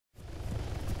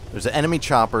There's an enemy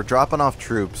chopper dropping off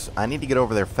troops. I need to get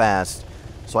over there fast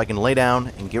so I can lay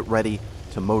down and get ready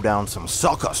to mow down some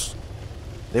suckers.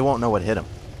 They won't know what hit them.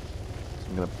 So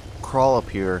I'm going to crawl up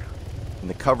here in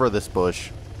the cover of this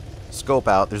bush, scope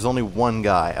out. There's only one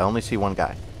guy. I only see one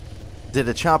guy. Did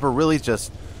a chopper really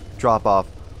just drop off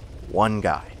one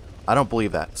guy? I don't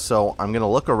believe that. So I'm going to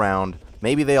look around.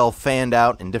 Maybe they all fanned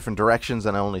out in different directions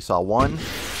and I only saw one.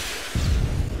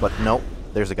 But nope.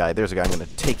 There's a guy. There's a guy. I'm going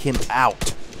to take him out.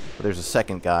 But there's a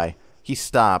second guy. He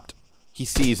stopped. He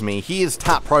sees me. He is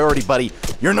top priority, buddy.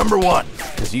 You're number one.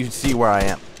 Because you see where I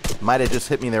am. Might have just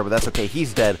hit me there, but that's okay.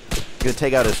 He's dead. Going to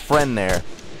take out his friend there.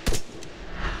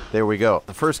 There we go.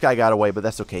 The first guy got away, but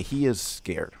that's okay. He is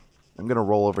scared. I'm going to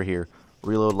roll over here,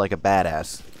 reload like a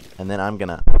badass, and then I'm going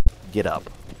to get up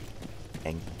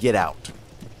and get out.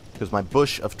 Because my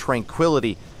bush of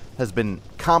tranquility has been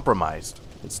compromised.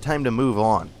 It's time to move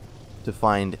on to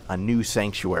find a new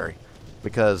sanctuary.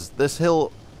 Because this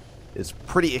hill is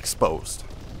pretty exposed.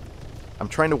 I'm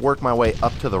trying to work my way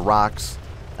up to the rocks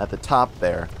at the top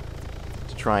there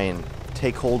to try and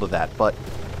take hold of that, but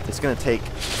it's going to take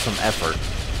some effort,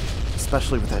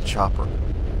 especially with that chopper.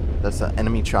 That's an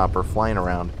enemy chopper flying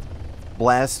around,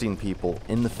 blasting people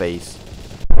in the face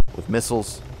with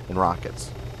missiles and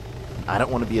rockets. I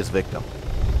don't want to be his victim.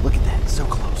 Look at that, so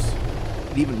close.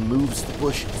 It even moves the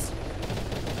bushes.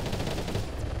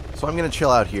 So I'm going to chill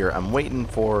out here. I'm waiting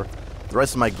for the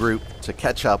rest of my group to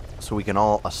catch up so we can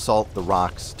all assault the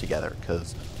rocks together,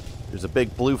 because there's a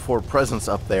big blue fort presence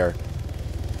up there.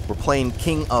 We're playing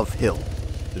King of Hill.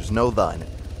 There's no the in it.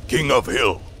 King of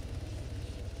Hill.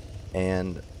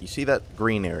 And you see that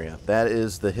green area? That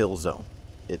is the hill zone.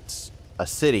 It's a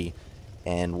city,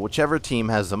 and whichever team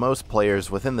has the most players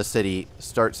within the city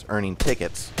starts earning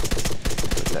tickets.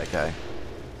 Look at that guy.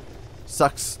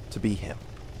 Sucks to be him.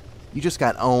 You just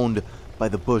got owned by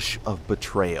the bush of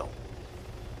betrayal.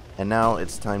 And now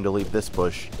it's time to leave this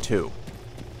bush too,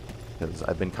 because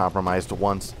I've been compromised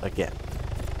once again.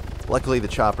 Luckily the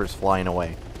chopper's flying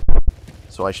away,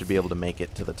 so I should be able to make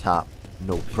it to the top.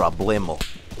 No problemo.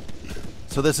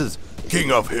 So this is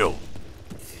King of Hill.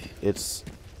 It's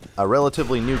a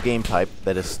relatively new game type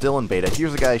that is still in beta.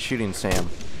 Here's a guy shooting Sam.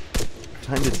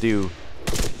 Time to do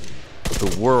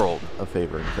the world a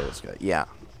favor and kill this guy. Yeah.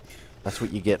 That's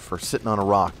what you get for sitting on a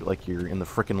rock like you're in the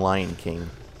frickin' Lion King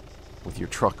with your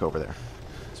truck over there.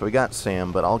 So we got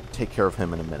Sam, but I'll take care of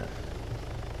him in a minute.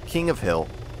 King of Hill.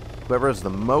 Whoever has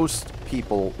the most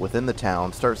people within the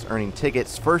town starts earning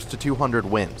tickets. First to 200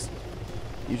 wins.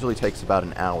 Usually takes about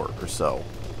an hour or so.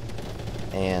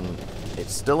 And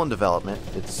it's still in development.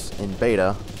 It's in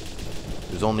beta.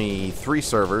 There's only 3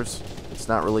 servers. It's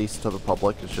not released to the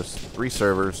public. It's just 3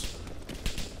 servers.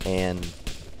 And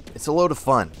it's a load of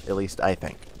fun, at least I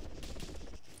think.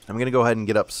 I'm going to go ahead and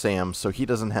get up Sam so he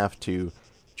doesn't have to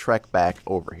trek back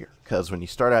over here. Because when you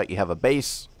start out, you have a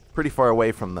base pretty far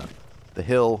away from the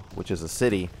hill, which is a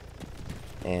city.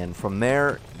 And from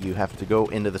there, you have to go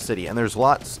into the city. And there's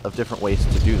lots of different ways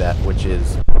to do that, which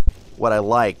is what I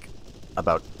like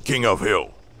about King of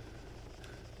Hill.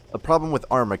 The problem with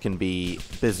Arma can be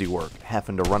busy work,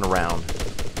 having to run around.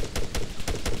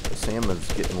 Sam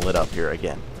is getting lit up here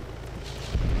again.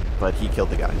 But he killed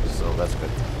the guy, so that's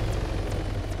good.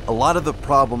 A lot of the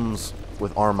problems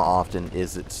with Arma often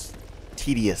is its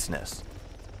tediousness.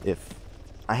 If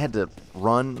I had to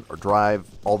run or drive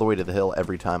all the way to the hill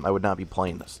every time, I would not be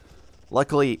playing this.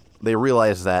 Luckily, they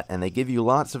realize that, and they give you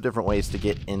lots of different ways to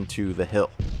get into the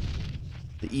hill.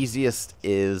 The easiest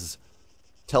is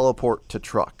teleport to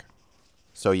truck.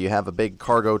 So you have a big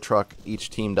cargo truck, each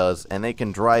team does, and they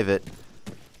can drive it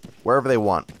wherever they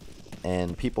want.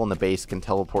 And people in the base can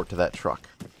teleport to that truck.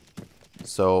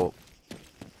 So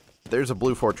there's a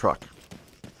blue fort truck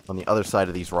on the other side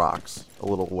of these rocks, a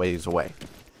little ways away.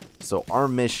 So our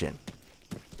mission,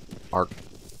 our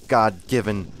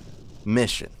God-given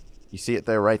mission, you see it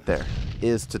there, right there,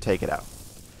 is to take it out.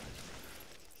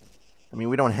 I mean,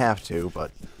 we don't have to,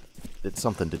 but it's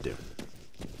something to do.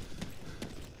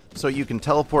 So you can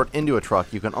teleport into a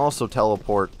truck. You can also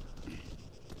teleport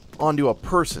onto a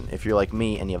person if you're like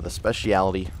me and you have the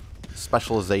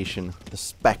specialization, the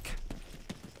spec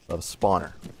of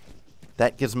spawner.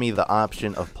 That gives me the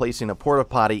option of placing a porta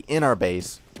potty in our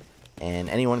base, and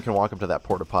anyone can walk up to that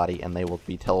porta potty and they will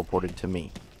be teleported to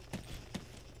me.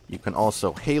 You can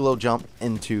also halo jump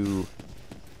into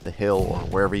the hill or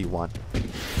wherever you want,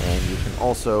 and you can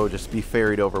also just be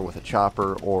ferried over with a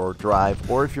chopper or drive,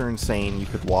 or if you're insane you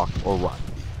could walk or run,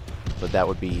 but that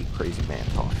would be crazy man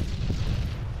talk.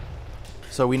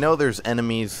 So we know there's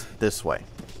enemies this way,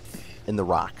 in the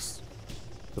rocks.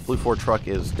 The blue fort truck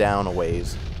is down a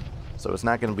ways, So it's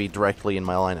not going to be directly in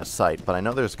my line of sight, but I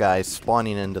know there's guys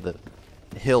spawning into the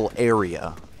hill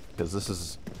area, because this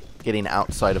is getting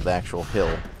outside of the actual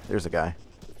hill. There's a guy.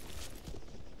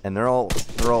 And they're all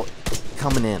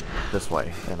coming in this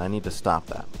way, and I need to stop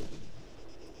that.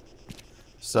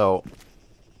 So,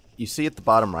 you see at the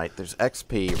bottom right, there's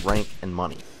XP, rank, and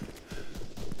money.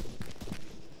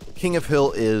 King of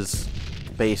Hill is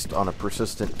based on a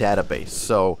persistent database,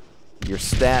 so your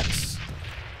stats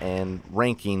and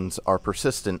rankings are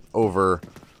persistent over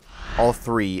all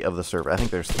 3 of the server. I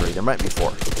think there's 3. There might be 4.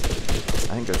 I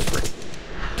think there's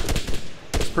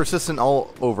 3. It's persistent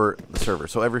all over the server.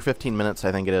 So every 15 minutes,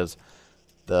 I think it is,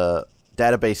 the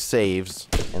database saves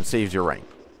and saves your rank.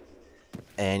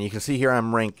 And you can see here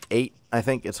I'm rank 8. I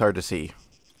think it's hard to see.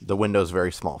 The window's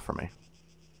very small for me.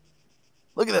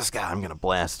 Look at this guy. I'm going to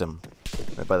blast him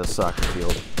right by the soccer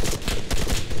field.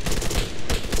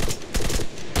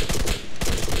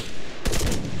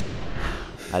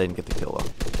 I didn't get the kill, though.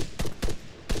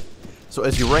 So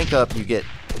as you rank up, you get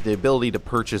the ability to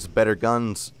purchase better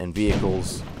guns and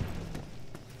vehicles,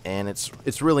 and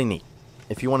it's really neat.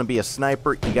 If you want to be a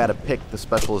sniper, you got to pick the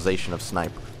specialization of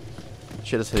sniper.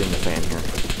 Shit is hitting the fan here.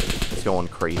 It's going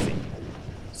crazy.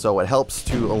 So it helps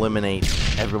to eliminate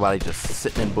everybody just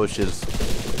sitting in bushes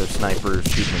with their snipers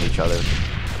shooting at each other.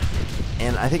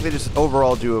 And I think they just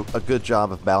overall do a good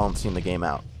job of balancing the game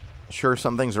out. Sure,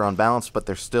 some things are unbalanced, but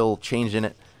they're still changing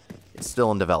it. It's still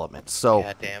in development. So,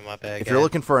 if you're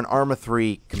looking for an Arma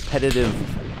 3 competitive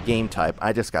game type,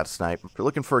 I just got sniped. If you're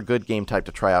looking for a good game type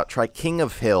to try out, try King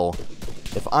of Hill.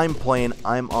 If I'm playing,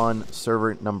 I'm on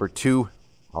server number 2.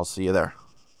 I'll see you there.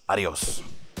 Adios.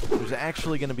 There's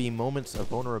actually going to be moments of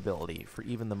vulnerability for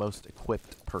even the most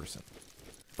equipped person.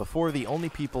 Before, the only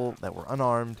people that were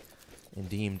unarmed and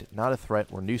deemed not a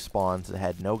threat were new spawns that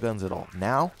had no guns at all.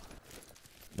 Now,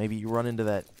 maybe you run into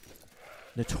that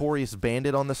notorious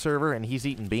bandit on the server and he's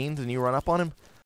eating beans and you run up on him.